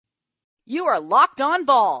You are Locked On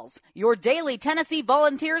Vols, your daily Tennessee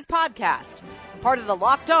Volunteers podcast. Part of the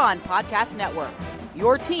Locked On Podcast Network,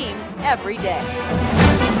 your team every day.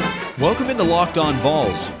 Welcome into Locked On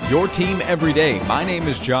Vols, your team every day. My name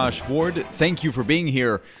is Josh Ward. Thank you for being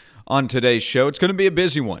here on today's show. It's going to be a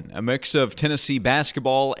busy one, a mix of Tennessee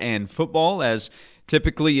basketball and football, as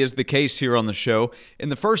typically is the case here on the show. In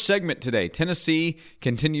the first segment today, Tennessee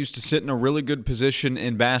continues to sit in a really good position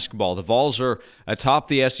in basketball. The Vols are atop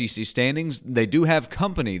the SEC standings. They do have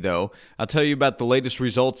company, though. I'll tell you about the latest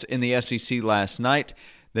results in the SEC last night.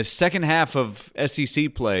 The second half of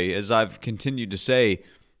SEC play, as I've continued to say,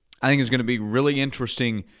 I think is going to be really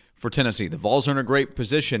interesting for Tennessee. The Vols are in a great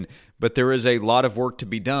position, but there is a lot of work to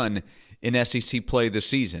be done in SEC play this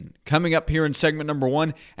season. Coming up here in segment number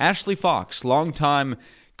one, Ashley Fox, longtime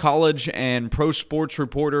college and pro sports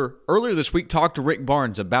reporter, earlier this week talked to Rick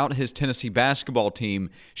Barnes about his Tennessee basketball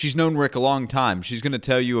team. She's known Rick a long time. She's going to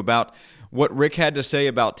tell you about what Rick had to say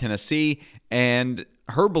about Tennessee and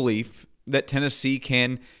her belief that Tennessee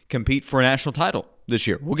can compete for a national title this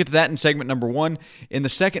year. We'll get to that in segment number one. In the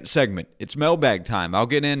second segment, it's mailbag time. I'll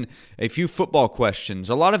get in a few football questions,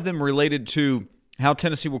 a lot of them related to how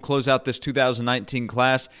Tennessee will close out this 2019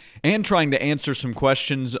 class, and trying to answer some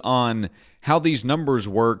questions on how these numbers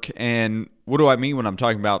work and what do I mean when I'm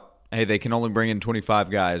talking about, hey, they can only bring in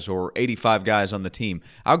 25 guys or 85 guys on the team.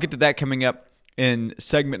 I'll get to that coming up in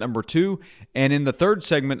segment number two. And in the third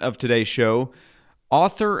segment of today's show,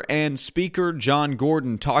 author and speaker John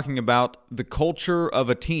Gordon talking about the culture of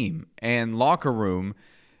a team and locker room,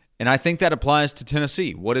 and I think that applies to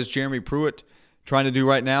Tennessee. What is Jeremy Pruitt trying to do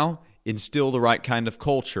right now? Instill the right kind of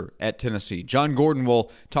culture at Tennessee. John Gordon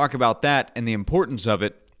will talk about that and the importance of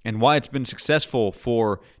it and why it's been successful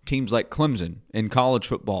for teams like Clemson in college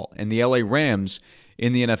football and the LA Rams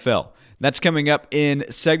in the NFL. That's coming up in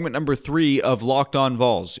segment number three of Locked On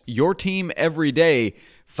Vols. Your team every day,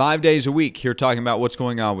 5 days a week, here talking about what's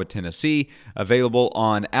going on with Tennessee. Available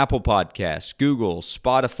on Apple Podcasts, Google,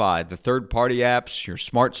 Spotify, the third-party apps, your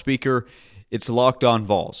smart speaker. It's Locked On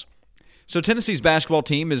Vols. So Tennessee's basketball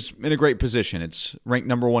team is in a great position. It's ranked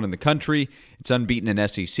number one in the country. It's unbeaten in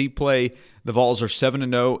SEC play. The Vols are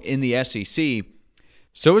 7-0 in the SEC.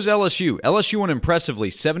 So is LSU. LSU won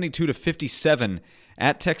impressively, 72-57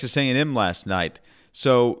 at Texas A&M last night.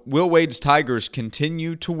 So Will Wade's Tigers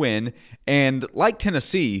continue to win. And like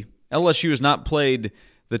Tennessee, LSU has not played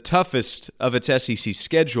the toughest of its SEC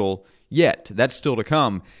schedule yet. That's still to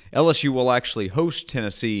come. LSU will actually host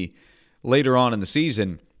Tennessee later on in the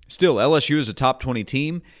season. Still, LSU is a top 20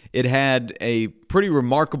 team. It had a pretty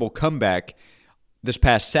remarkable comeback this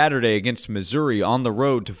past Saturday against Missouri on the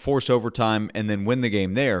road to force overtime and then win the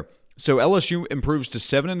game there. So LSU improves to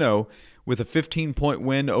 7-0 with a 15-point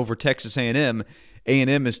win over Texas A&M.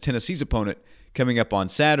 A&M is Tennessee's opponent coming up on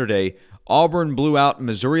Saturday. Auburn blew out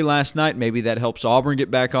Missouri last night. Maybe that helps Auburn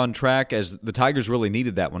get back on track, as the Tigers really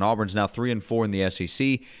needed that when Auburn's now 3-4 in the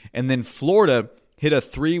SEC. And then Florida hit a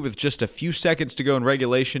three with just a few seconds to go in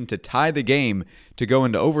regulation to tie the game to go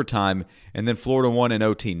into overtime, and then Florida won in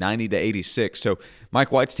OT, 90-86. So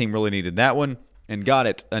Mike White's team really needed that one and got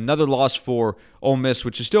it. Another loss for Ole Miss,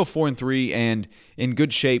 which is still 4-3 and in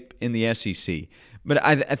good shape in the SEC. But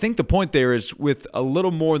I think the point there is, with a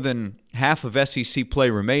little more than half of SEC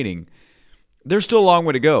play remaining, there's still a long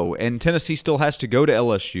way to go, and Tennessee still has to go to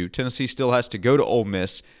LSU. Tennessee still has to go to Ole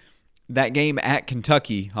Miss. That game at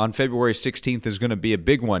Kentucky on February 16th is going to be a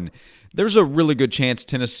big one. There's a really good chance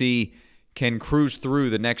Tennessee can cruise through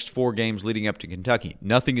the next 4 games leading up to Kentucky.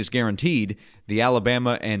 Nothing is guaranteed. The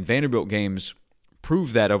Alabama and Vanderbilt games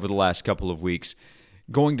proved that over the last couple of weeks.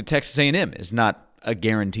 Going to Texas A&M is not a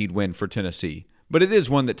guaranteed win for Tennessee, but it is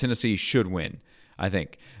one that Tennessee should win, I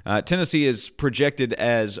think. Tennessee is projected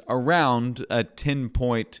as around a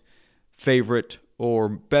 10-point favorite or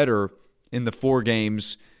better in the 4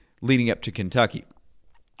 games leading up to Kentucky.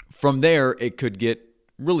 From there, it could get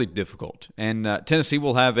really difficult. And Tennessee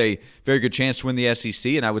will have a very good chance to win the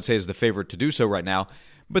SEC, and I would say is the favorite to do so right now.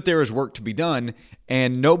 But there is work to be done,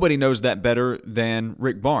 and nobody knows that better than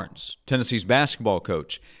Rick Barnes, Tennessee's basketball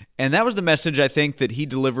coach. And that was the message, I think, that he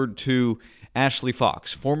delivered to Ashley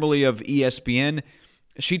Fox, formerly of ESPN.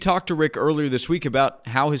 She talked to Rick earlier this week about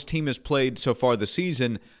how his team has played so far this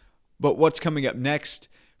season, but what's coming up next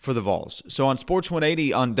for the Vols. So on Sports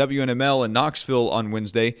 180 on WNML in Knoxville on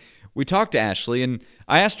Wednesday, we talked to Ashley, and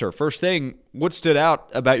I asked her, first thing, what stood out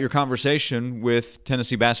about your conversation with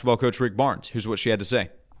Tennessee basketball coach Rick Barnes? Here's what she had to say.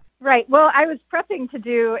 Right. Well, I was prepping to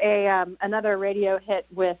do another radio hit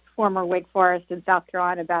with former Wake Forest and South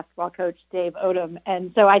Carolina basketball coach Dave Odom.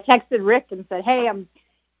 And so I texted Rick and said, hey, I'm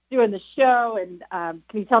doing the show, and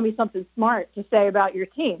can you tell me something smart to say about your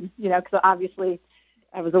team? Because obviously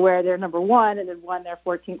I was aware they're number one and then won their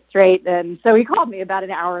 14th straight. And so he called me about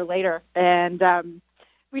an hour later, and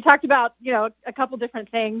we talked about, a couple different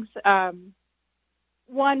things.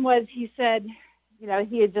 One was, he said,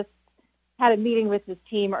 he had just had a meeting with his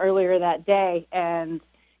team earlier that day, and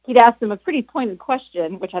he'd asked them a pretty pointed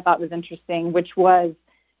question, which I thought was interesting, which was,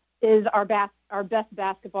 is our best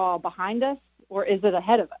basketball behind us, or is it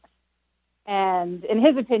ahead of us? And in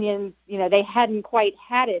his opinion, they hadn't quite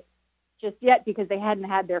had it just yet because they hadn't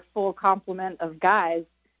had their full complement of guys,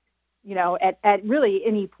 at really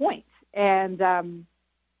any point. And,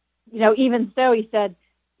 even so, he said,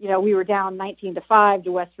 we were down 19-5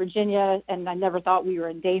 to West Virginia, and I never thought we were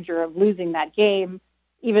in danger of losing that game,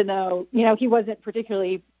 even though, he wasn't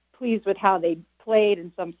particularly pleased with how they played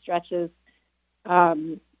in some stretches.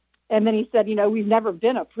 And then he said, we've never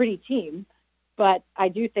been a pretty team, but I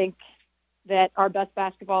do think that our best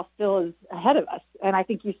basketball still is ahead of us. And I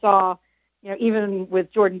think you saw, even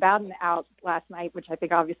with Jordan Bowden out last night, which I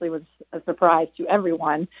think obviously was a surprise to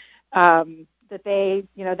everyone, that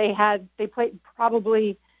they played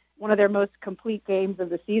probably one of their most complete games of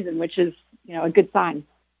the season, which is, a good sign.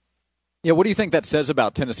 Yeah, what do you think that says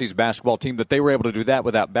about Tennessee's basketball team, that they were able to do that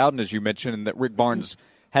without Bowden, as you mentioned, and that Rick Barnes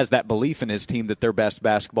has that belief in his team that their best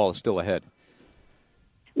basketball is still ahead?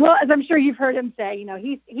 Well, as I'm sure you've heard him say,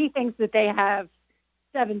 he thinks that they have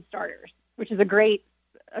 7 starters, which is a great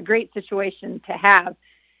situation to have.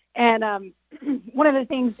 And one of the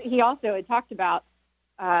things he also had talked about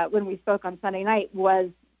when we spoke on Sunday night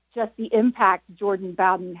was just the impact Jordan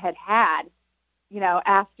Bowden had,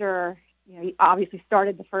 after, he obviously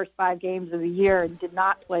started the first 5 games of the year and did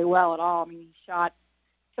not play well at all. I mean, he shot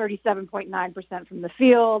 37.9% from the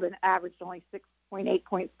field and averaged only 6.8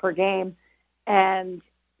 points per game. And,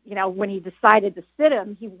 when he decided to sit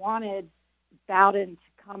him, he wanted Bowden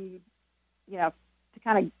to come, to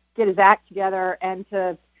kind of get his act together and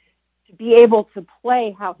to be able to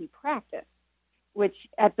play how he practiced, which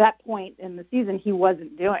at that point in the season he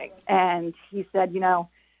wasn't doing. And he said,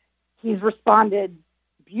 he's responded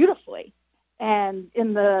beautifully. And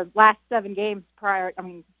in the last 7 games prior, I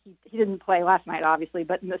mean, he didn't play last night, obviously,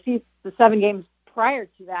 but in the 7 games prior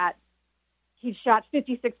to that, he shot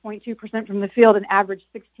 56.2% from the field and averaged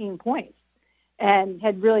 16 points, and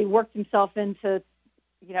had really worked himself into,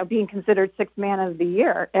 being considered 6th man of the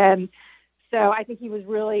year. And so I think he was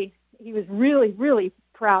really, really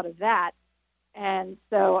proud of that. And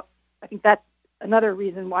so I think that's another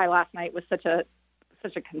reason why last night was such a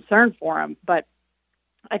concern for him. But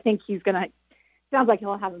I think sounds like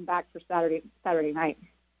he'll have him back for Saturday night.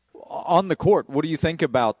 On the court, what do you think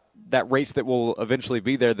about that race that will eventually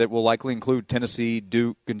be there, that will likely include Tennessee,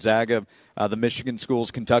 Duke, Gonzaga, the Michigan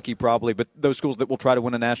schools, Kentucky probably, but those schools that will try to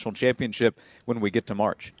win a national championship when we get to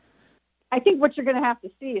March? I think what you're going to have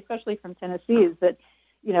to see, especially from Tennessee, is that,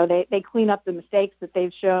 they clean up the mistakes that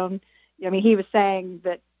they've shown. I mean, he was saying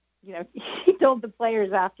that, he told the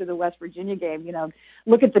players after the West Virginia game,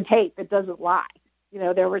 look at the tape. It doesn't lie.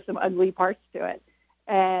 There were some ugly parts to it.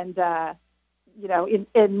 And,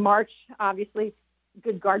 in March, obviously,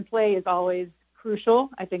 good guard play is always crucial.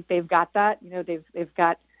 I think they've got that. They've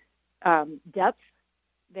got depth.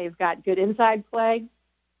 They've got good inside play.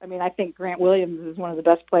 I mean, I think Grant Williams is one of the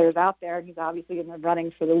best players out there, and he's obviously in the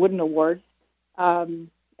running for the Wooden Award. And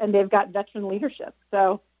they've got veteran leadership.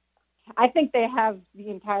 So I think they have the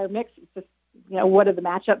entire mix. It's just, what are the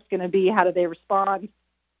matchups going to be? How do they respond?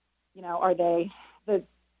 Are they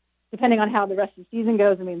depending on how the rest of the season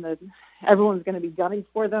goes? I mean, everyone's going to be gunning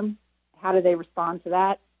for them. How do they respond to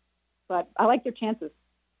that? But I like their chances.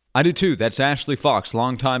 I do too. That's Ashley Fox,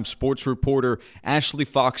 longtime sports reporter.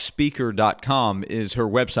 AshleyFoxSpeaker.com is her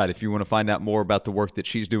website if you want to find out more about the work that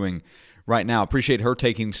she's doing right now. Appreciate her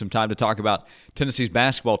taking some time to talk about Tennessee's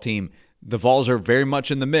basketball team. The Vols are very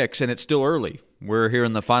much in the mix, and it's still early. We're here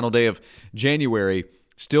in the final day of January.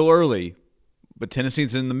 Still early, but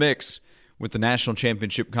Tennessee's in the mix with the national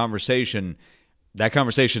championship conversation. That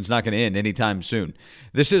conversation's not going to end anytime soon.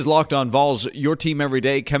 This is Locked On Vols, your team every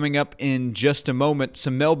day. Coming up in just a moment,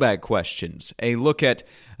 some mailbag questions. A look at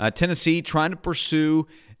Tennessee trying to pursue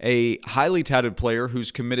a highly touted player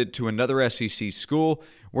who's committed to another SEC school,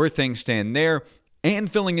 where things stand there,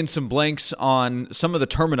 and filling in some blanks on some of the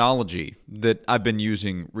terminology that I've been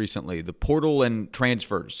using recently. The portal and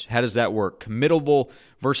transfers. How does that work? Committable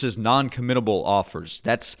versus non-committable offers.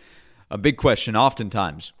 That's a big question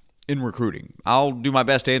oftentimes in recruiting. I'll do my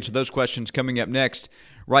best to answer those questions coming up next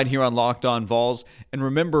right here on Locked On Vols. And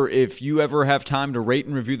remember, if you ever have time to rate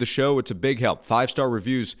and review the show, it's a big help. 5-star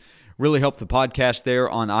reviews Really help the podcast there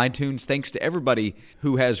on iTunes. Thanks to everybody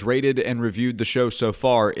who has rated and reviewed the show so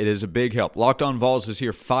far. It is a big help. Locked On Vols is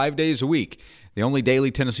here 5 days a week, the only daily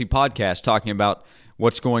Tennessee podcast talking about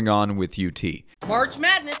what's going on with UT. March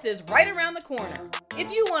Madness is right around the corner.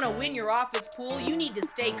 If you want to win your office pool, you need to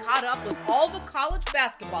stay caught up with all the college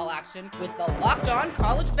basketball action with the Locked On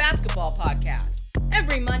College Basketball Podcast.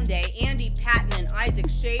 Every Monday, Andy Patton and Isaac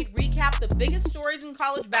Shade recap the biggest stories in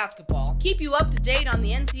college basketball, keep you up to date on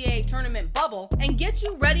the NCAA tournament bubble, and get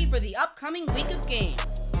you ready for the upcoming week of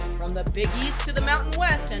games. From the Big East to the Mountain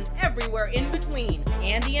West and everywhere in between,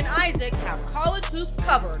 Andy and Isaac have college hoops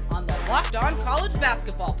covered on the Locked On College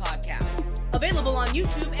Basketball Podcast. Available on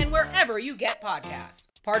YouTube and wherever you get podcasts.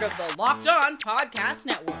 Part of the Locked On Podcast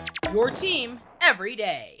Network. Your team every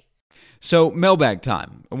day. So, mailbag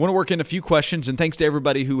time. I want to work in a few questions, and thanks to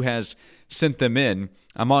everybody who has sent them in.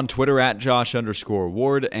 I'm on Twitter at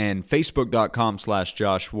Josh_Ward, and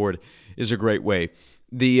Facebook.com/Josh Ward is a great way.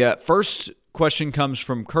 The first question comes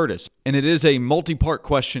from Curtis, and it is a multi-part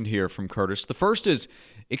question here from Curtis. The first is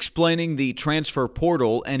explaining the transfer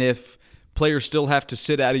portal and if players still have to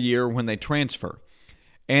sit out a year when they transfer.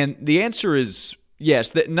 And the answer is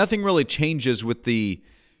yes, that nothing really changes with the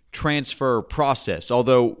transfer process,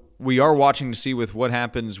 although we are watching to see with what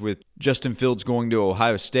happens with Justin Fields going to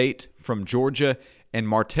Ohio State from Georgia and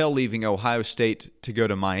Martell leaving Ohio State to go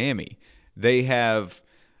to Miami. They have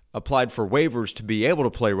applied for waivers to be able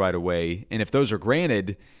to play right away, and if those are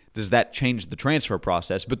granted, does that change the transfer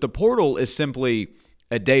process? But the portal is simply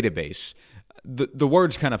a database. The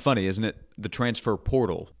word's kind of funny, isn't it? The transfer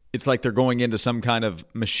portal. It's like they're going into some kind of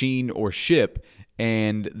machine or ship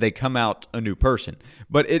and they come out a new person.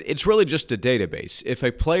 But it's really just a database. If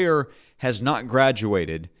a player has not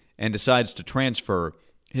graduated and decides to transfer,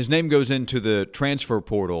 his name goes into the transfer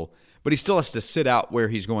portal, but he still has to sit out where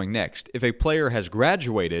he's going next. If a player has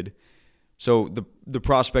graduated, so the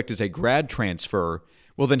prospect is a grad transfer,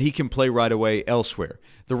 well, then he can play right away elsewhere.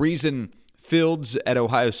 The reason Fields at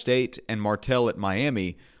Ohio State and Martell at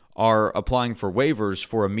Miami are applying for waivers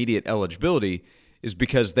for immediate eligibility is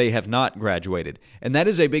because they have not graduated. And that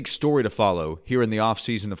is a big story to follow here in the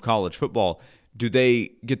offseason of college football. Do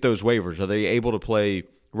they get those waivers? Are they able to play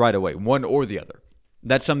right away, one or the other?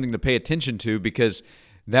 That's something to pay attention to because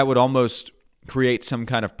that would almost create some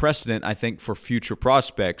kind of precedent, I think, for future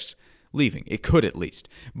prospects leaving. It could at least.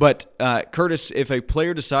 But Curtis, if a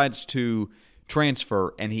player decides to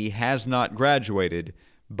transfer and he has not graduated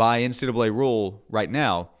by NCAA rule right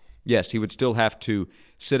now, yes, he would still have to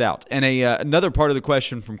sit out. And another part of the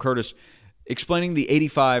question from Curtis, explaining the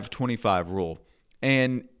 85-25 rule.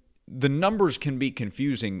 And the numbers can be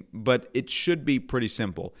confusing, but it should be pretty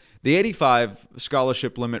simple. The 85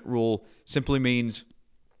 scholarship limit rule simply means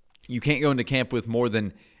you can't go into camp with more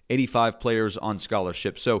than 85 players on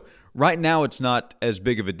scholarship. So right now it's not as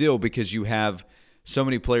big of a deal because you have so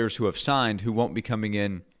many players who have signed who won't be coming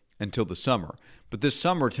in until the summer. But this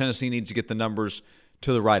summer, Tennessee needs to get the numbers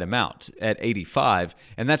to the right amount at 85.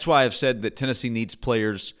 And that's why I've said that Tennessee needs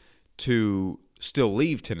players to still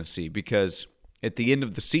leave Tennessee because at the end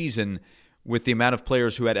of the season, with the amount of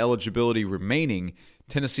players who had eligibility remaining,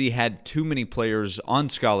 Tennessee had too many players on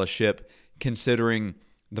scholarship considering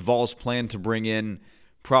the Vols plan to bring in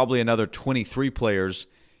probably another 23 players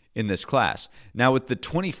in this class. Now with the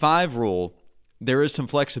 25 rule, there is some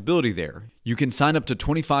flexibility there. You can sign up to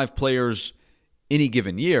 25 players any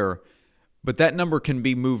given year, but that number can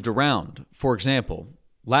be moved around. For example,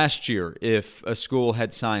 last year, if a school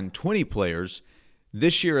had signed 20 players,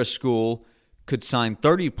 this year a school could sign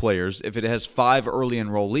 30 players if it has 5 early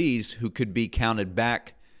enrollees who could be counted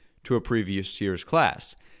back to a previous year's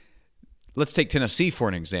class. Let's take Tennessee for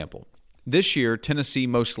an example. This year, Tennessee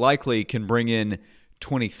most likely can bring in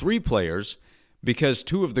 23 players because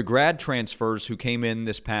 2 of the grad transfers who came in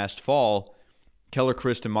this past fall, Keller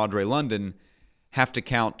Christ and Madre London, have to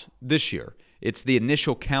count this year. It's the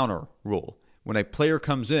initial counter rule. When a player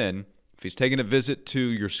comes in, if he's taking a visit to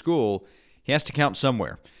your school, he has to count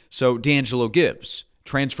somewhere. So D'Angelo Gibbs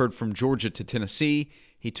transferred from Georgia to Tennessee.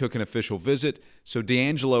 He took an official visit. So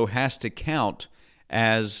D'Angelo has to count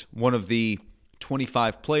as one of the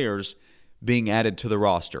 25 players being added to the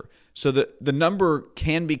roster. So the number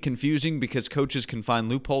can be confusing because coaches can find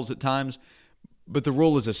loopholes at times, but the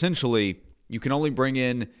rule is essentially you can only bring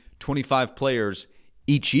in 25 players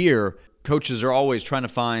each year. Coaches are always trying to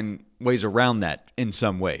find ways around that in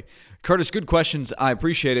some way. Curtis, good questions. I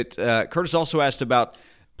appreciate it. Curtis also asked about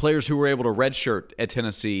players who were able to redshirt at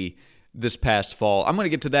Tennessee this past fall. I'm going to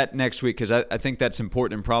get to that next week because I think that's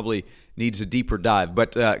important and probably needs a deeper dive.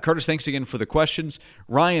 But Curtis, thanks again for the questions.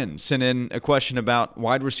 Ryan sent in a question about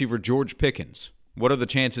wide receiver George Pickens. What are the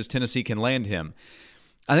chances Tennessee can land him?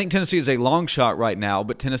 I think Tennessee is a long shot right now,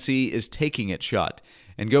 but Tennessee is taking its shot.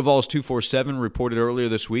 And GoVols247 reported earlier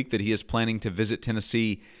this week that he is planning to visit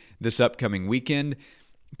Tennessee this upcoming weekend.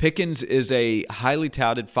 Pickens is a highly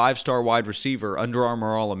touted 5-star wide receiver, Under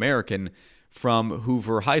Armour All-American from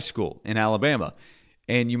Hoover High School in Alabama.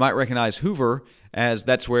 And you might recognize Hoover as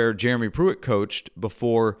that's where Jeremy Pruitt coached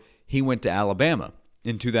before he went to Alabama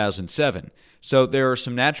in 2007. So there are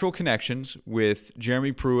some natural connections with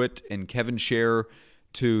Jeremy Pruitt and Kevin Scherer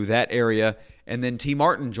to that area. And then T.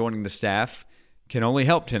 Martin joining the staff can only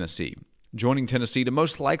help Tennessee. Joining Tennessee to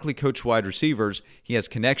most likely coach wide receivers. He has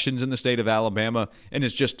connections in the state of Alabama and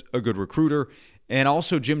is just a good recruiter. And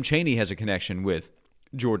also Jim Chaney has a connection with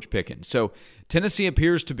George Pickens. So Tennessee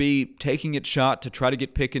appears to be taking its shot to try to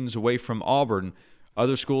get Pickens away from Auburn.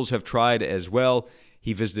 Other schools have tried as well.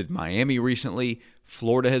 He visited Miami recently.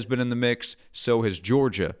 Florida has been in the mix. So has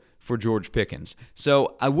Georgia for George Pickens.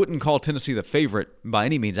 So I wouldn't call Tennessee the favorite by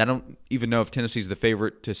any means. I don't even know if Tennessee's the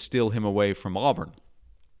favorite to steal him away from Auburn.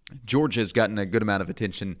 Georgia's gotten a good amount of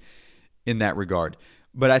attention in that regard.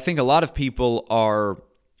 But I think a lot of people are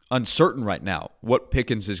uncertain right now what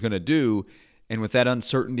Pickens is going to do. And with that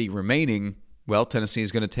uncertainty remaining, well, Tennessee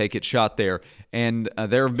is going to take its shot there. And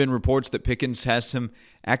there have been reports that Pickens has some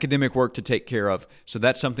academic work to take care of. So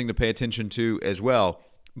that's something to pay attention to as well.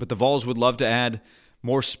 But the Vols would love to add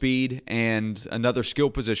more speed and another skill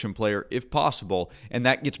position player if possible. And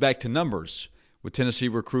that gets back to numbers. With Tennessee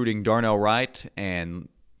recruiting Darnell Wright and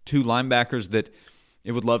 2 linebackers that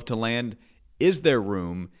it would love to land, is there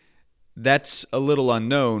room? That's a little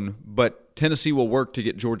unknown, but Tennessee will work to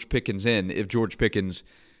get George Pickens in if George Pickens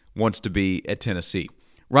wants to be at Tennessee.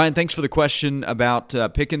 Ryan, thanks for the question about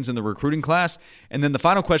Pickens in the recruiting class. And then the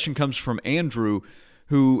final question comes from Andrew,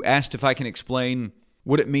 who asked if I can explain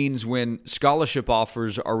what it means when scholarship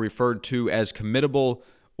offers are referred to as committable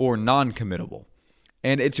or non-committable.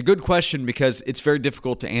 And it's a good question because it's very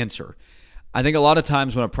difficult to answer. I think a lot of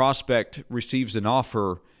times when a prospect receives an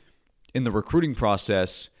offer in the recruiting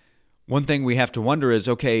process, one thing we have to wonder is,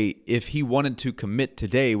 okay, if he wanted to commit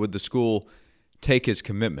today, would the school take his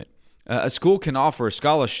commitment? A school can offer a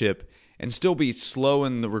scholarship and still be slow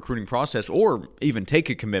in the recruiting process, or even take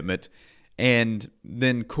a commitment and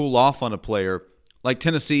then cool off on a player like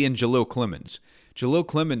Tennessee and Jaleel Clemens. Jaleel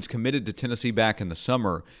Clemens committed to Tennessee back in the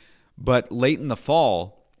summer, but late in the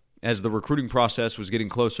fall, as the recruiting process was getting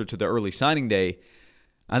closer to the early signing day,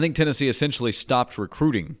 I think Tennessee essentially stopped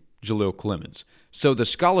recruiting Jaleel Clemens. So the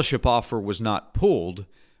scholarship offer was not pulled,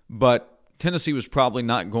 but Tennessee was probably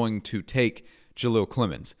not going to take Jaleel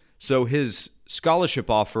Clemens. So his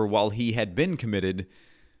scholarship offer, while he had been committed,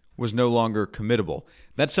 was no longer committable.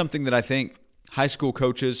 That's something that I think high school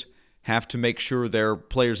coaches have to make sure their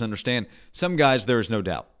players understand. Some guys, there is no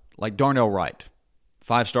doubt, like Darnell Wright,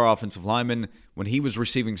 5-star offensive lineman. When he was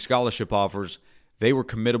receiving scholarship offers, they were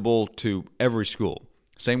committable to every school.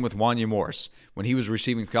 Same with Wanya Morris. When he was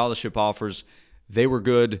receiving scholarship offers, they were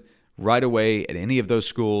good right away at any of those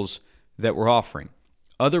schools that were offering.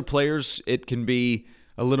 Other players, it can be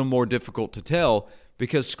a little more difficult to tell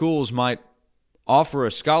because schools might offer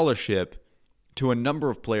a scholarship to a number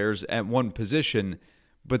of players at one position,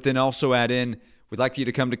 but then also add in, we'd like you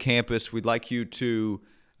to come to campus, we'd like you to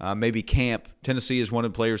maybe camp. Tennessee is one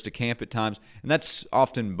of the players to camp at times, and that's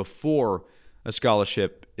often before a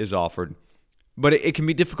scholarship is offered. But it can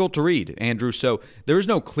be difficult to read, Andrew, so there is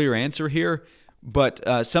no clear answer here, but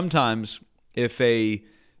sometimes if a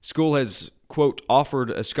school has, quote, offered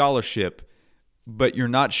a scholarship, but you're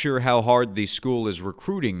not sure how hard the school is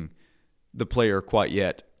recruiting the player quite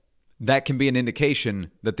yet, that can be an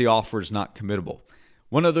indication that the offer is not committable.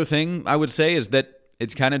 One other thing I would say is that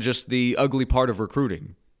it's kind of just the ugly part of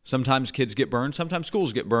recruiting. Sometimes kids get burned, sometimes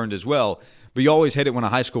schools get burned as well, but you always hate it when a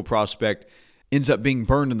high school prospect ends up being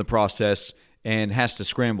burned in the process and has to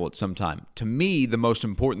scramble at some time. To me, the most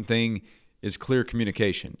important thing is clear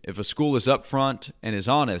communication. If a school is upfront and is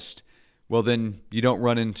honest, well, then you don't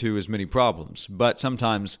run into as many problems. But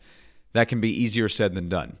sometimes that can be easier said than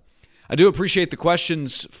done. I do appreciate the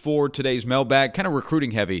questions for today's mailbag, kind of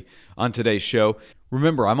recruiting heavy on today's show.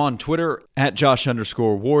 Remember, I'm on Twitter at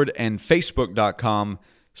Josh_Ward and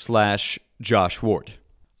Facebook.com/Josh Ward.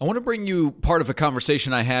 I want to bring you part of a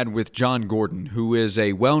conversation I had with John Gordon, who is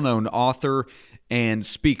a well-known author and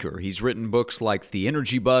speaker. He's written books like The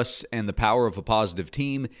Energy Bus and The Power of a Positive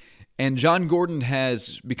Team. And John Gordon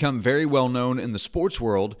has become very well-known in the sports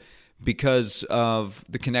world because of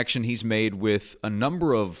the connection he's made with a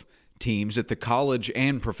number of teams at the college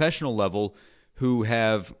and professional level who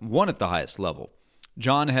have won at the highest level.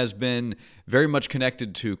 John has been very much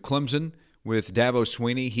connected to Clemson, with Dabo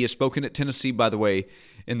Swinney. He has spoken at Tennessee, by the way,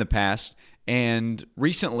 in the past. And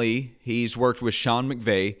recently, he's worked with Sean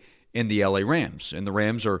McVay in the LA Rams. And the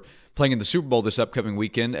Rams are playing in the Super Bowl this upcoming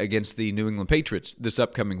weekend against the New England Patriots this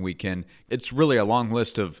upcoming weekend. It's really a long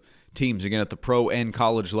list of teams, again, at the pro and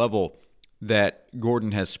college level that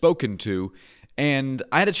Gordon has spoken to. And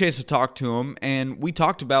I had a chance to talk to him, and we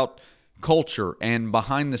talked about culture and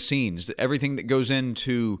behind the scenes, everything that goes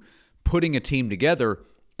into putting a team together.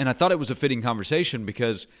 And I thought it was a fitting conversation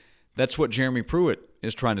because that's what Jeremy Pruitt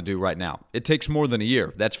is trying to do right now. It takes more than a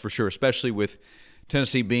year, that's for sure, especially with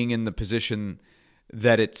Tennessee being in the position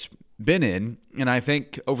that it's been in. And I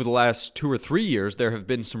think over the last 2 or 3 years, there have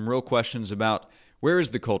been some real questions about where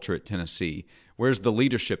is the culture at Tennessee? Where's the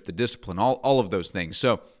leadership, the discipline, all of those things.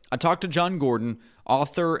 So I talked to John Gordon,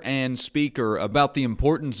 author and speaker, about the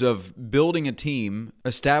importance of building a team,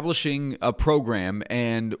 establishing a program,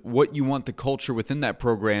 and what you want the culture within that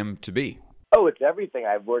program to be. Oh, it's everything.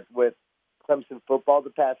 I've worked with Clemson football the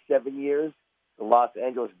past 7 years, the Los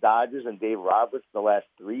Angeles Dodgers and Dave Roberts the last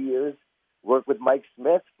 3 years, worked with Mike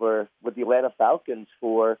Smith with the Atlanta Falcons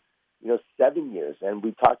for 7 years. And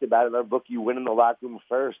we talked about in our book, You Win in the Locker Room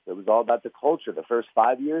First. It was all about the culture. The first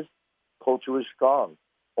 5 years, culture was strong.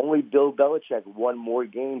 Only Bill Belichick won more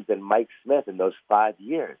games than Mike Smith in those 5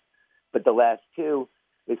 years. But the last 2,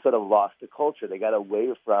 they sort of lost the culture. They got away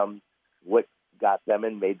from what got them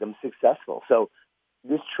and made them successful. So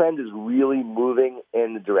this trend is really moving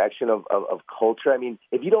in the direction of culture. I mean,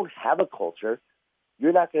 if you don't have a culture,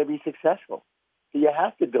 you're not going to be successful. So you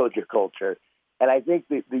have to build your culture. And I think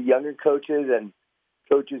the younger coaches and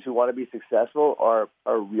coaches who want to be successful are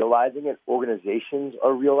realizing it. Organizations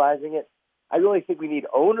are realizing it. I really think we need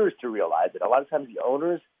owners to realize it. A lot of times the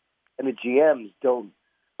owners and the GMs don't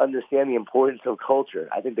understand the importance of culture.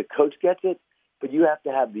 I think the coach gets it, but you have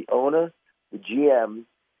to have the owner, the GM,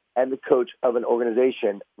 and the coach of an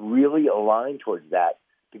organization really align towards that,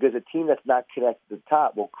 because a team that's not connected at the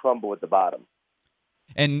top will crumble at the bottom.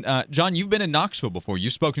 And, John, you've been in Knoxville before.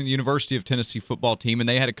 You've spoken to the University of Tennessee football team, and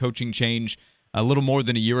they had a coaching change a little more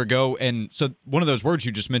than a year ago. And so one of those words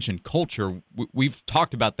you just mentioned, culture, we've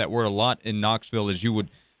talked about that word a lot in Knoxville, as you would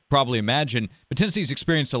probably imagine. But Tennessee's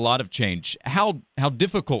experienced a lot of change. How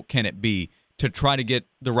difficult can it be to try to get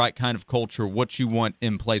the right kind of culture, what you want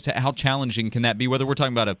in place? How challenging can that be, whether we're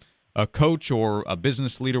talking about a coach or a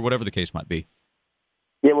business leader, whatever the case might be?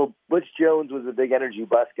 Yeah, well, Butch Jones was a big energy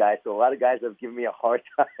bus guy, so a lot of guys have given me a hard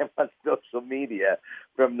time on social media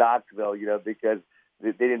from Knoxville, because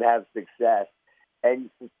they didn't have success.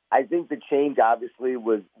 And I think the change obviously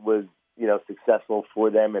was successful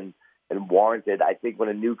for them and warranted. I think when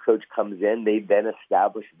a new coach comes in, they then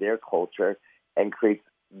establish their culture and create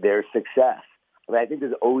their success. I mean, I think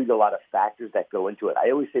there's always a lot of factors that go into it.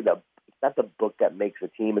 I always say that it's not the book that makes a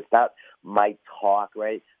team. It's not my talk,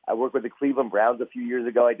 right? I worked with the Cleveland Browns a few years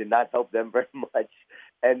ago. I did not help them very much.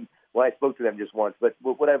 And I spoke to them just once. But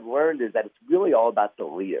what I've learned is that it's really all about the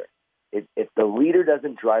leader. If the leader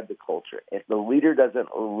doesn't drive the culture, if the leader doesn't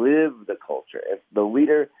live the culture, if the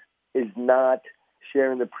leader is not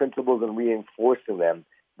sharing the principles and reinforcing them,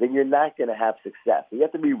 then you're not going to have success. You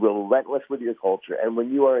have to be relentless with your culture. And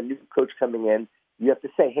when you are a new coach coming in, you have to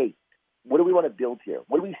say, hey, what do we want to build here?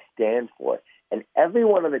 What do we stand for? And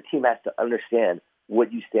everyone on the team has to understand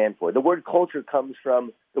what you stand for. The word culture comes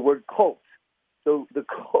from the word cult. So the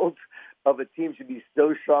cult of a team should be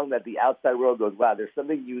so strong that the outside world goes, wow, there's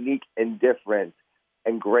something unique and different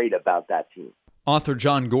and great about that team. Author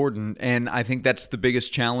John Gordon, and I think that's the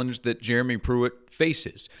biggest challenge that Jeremy Pruitt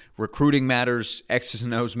faces. Recruiting matters, X's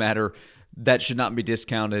and O's matter. That should not be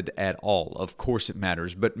discounted at all. Of course it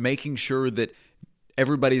matters, but making sure that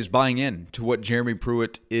everybody's buying in to what Jeremy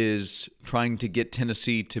Pruitt is trying to get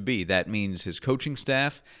Tennessee to be. That means his coaching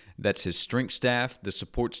staff, that's his strength staff, the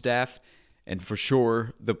support staff, and for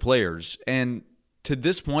sure the players. And to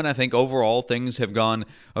this point, I think overall things have gone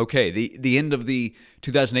okay. The end of the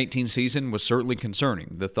 2018 season was certainly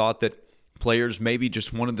concerning. The thought that players maybe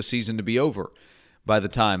just wanted the season to be over by the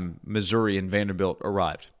time Missouri and Vanderbilt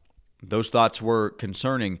arrived. Those thoughts were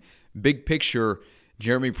concerning. Big picture,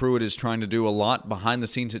 Jeremy Pruitt is trying to do a lot behind the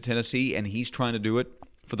scenes at Tennessee, and he's trying to do it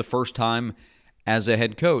for the first time as a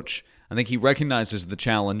head coach. I think he recognizes the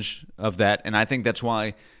challenge of that, and I think that's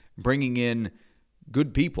why bringing in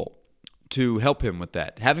good people to help him with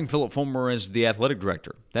that. Having Philip Fulmer as the athletic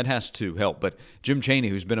director, that has to help. But Jim Chaney,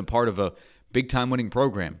 who's been a part of a big-time winning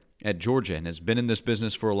program at Georgia and has been in this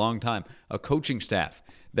business for a long time, a coaching staff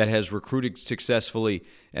that has recruited successfully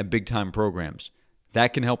at big-time programs,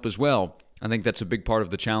 that can help as well. I think that's a big part of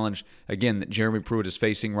the challenge, again, that Jeremy Pruitt is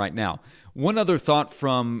facing right now. One other thought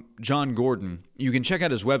from John Gordon. You can check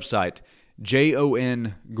out his website,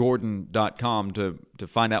 JONGordon.com to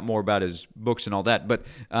find out more about his books and all that. But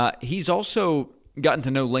he's also gotten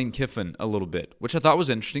to know Lane Kiffin a little bit, which I thought was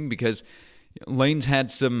interesting because Lane's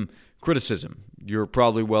had some criticism you're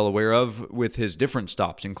probably well aware of with his different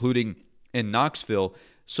stops, including in Knoxville.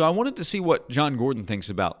 So I wanted to see what John Gordon thinks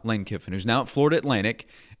about Lane Kiffin, who's now at Florida Atlantic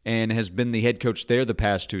and has been the head coach there the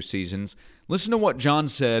past 2 seasons. Listen to what John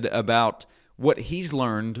said about what he's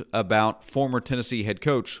learned about former Tennessee head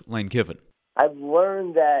coach Lane Kiffin. I've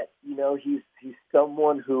learned that, he's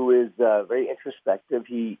someone who is very introspective.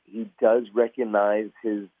 He does recognize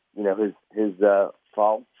his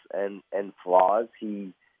faults and flaws.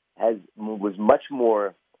 He was much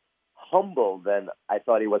more humble than I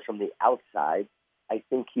thought he was from the outside. I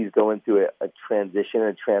think he's going through a transition,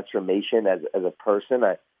 a transformation as a person.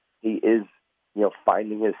 He is,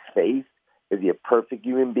 finding his faith. Is he a perfect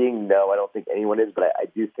human being? No, I don't think anyone is, but I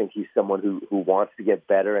do think he's someone who wants to get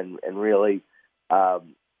better and really,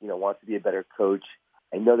 wants to be a better coach.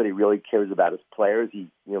 I know that he really cares about his players. He,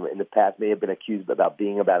 in the past may have been accused about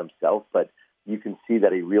being about himself, but you can see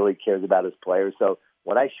that he really cares about his players. So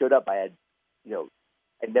when I showed up, I'd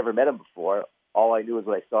never met him before. All I knew was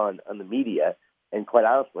what I saw on the media. And quite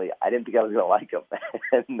honestly, I didn't think I was going to like him.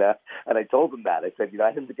 and I told him that. I said,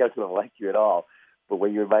 I didn't think I was going to like you at all. But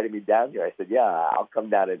when you invited me down here, I said, yeah, I'll come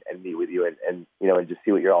down and meet with you and just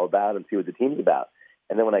see what you're all about and see what the team's about.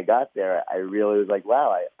 And then when I got there, I really was like,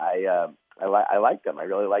 wow, I liked him. I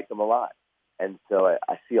really liked him a lot. And so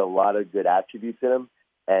I see a lot of good attributes in him.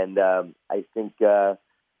 And I think and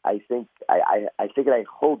I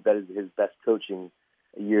hope that his best coaching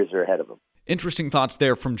years are ahead of him. Interesting thoughts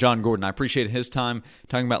there from John Gordon. I appreciate his time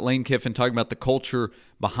talking about Lane Kiffin, talking about the culture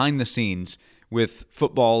behind the scenes with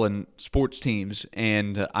football and sports teams,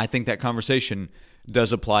 and I think that conversation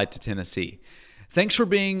does apply to Tennessee. Thanks for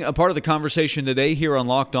being a part of the conversation today here on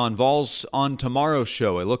Locked On Vols. On tomorrow's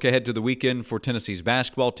show, a look ahead to the weekend for Tennessee's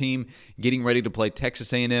basketball team, getting ready to play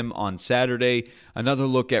Texas A&M on Saturday. Another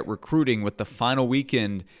look at recruiting with the final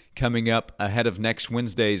weekend coming up ahead of next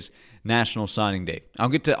Wednesday's National Signing Day. I'll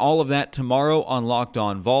get to all of that tomorrow on Locked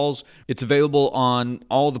On Vols. It's available on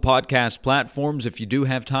all the podcast platforms. If you do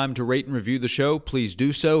have time to rate and review the show, please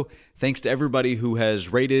do so. Thanks to everybody who has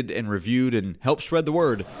rated and reviewed and helped spread the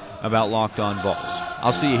word about Locked On Vols.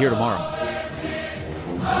 I'll see you here tomorrow.